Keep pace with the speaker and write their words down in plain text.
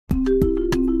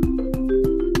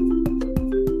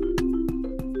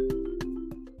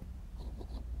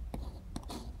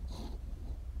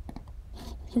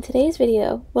In today's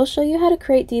video, we'll show you how to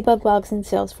create debug logs in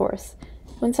Salesforce.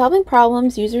 When solving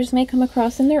problems users may come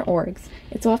across in their orgs,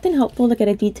 it's often helpful to get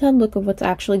a detailed look of what's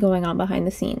actually going on behind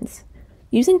the scenes.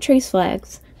 Using trace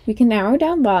flags, we can narrow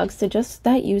down logs to just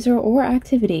that user or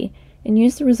activity and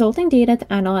use the resulting data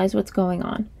to analyze what's going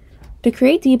on. To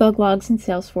create debug logs in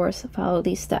Salesforce, follow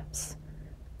these steps.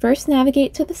 First,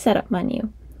 navigate to the Setup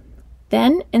menu.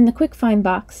 Then, in the Quick Find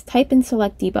box, type and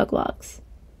select Debug Logs.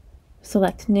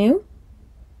 Select New.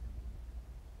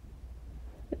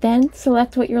 Then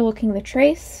select what you're looking to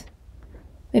trace,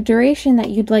 the duration that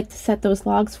you'd like to set those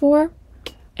logs for,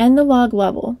 and the log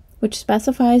level, which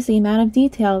specifies the amount of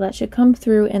detail that should come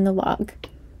through in the log.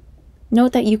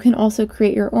 Note that you can also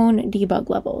create your own debug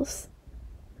levels.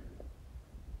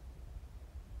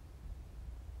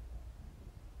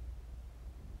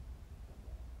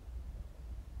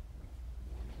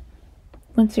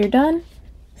 Once you're done,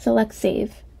 select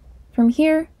Save. From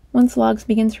here, once logs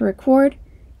begin to record,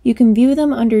 you can view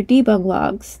them under Debug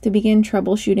Logs to begin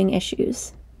troubleshooting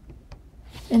issues.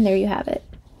 And there you have it.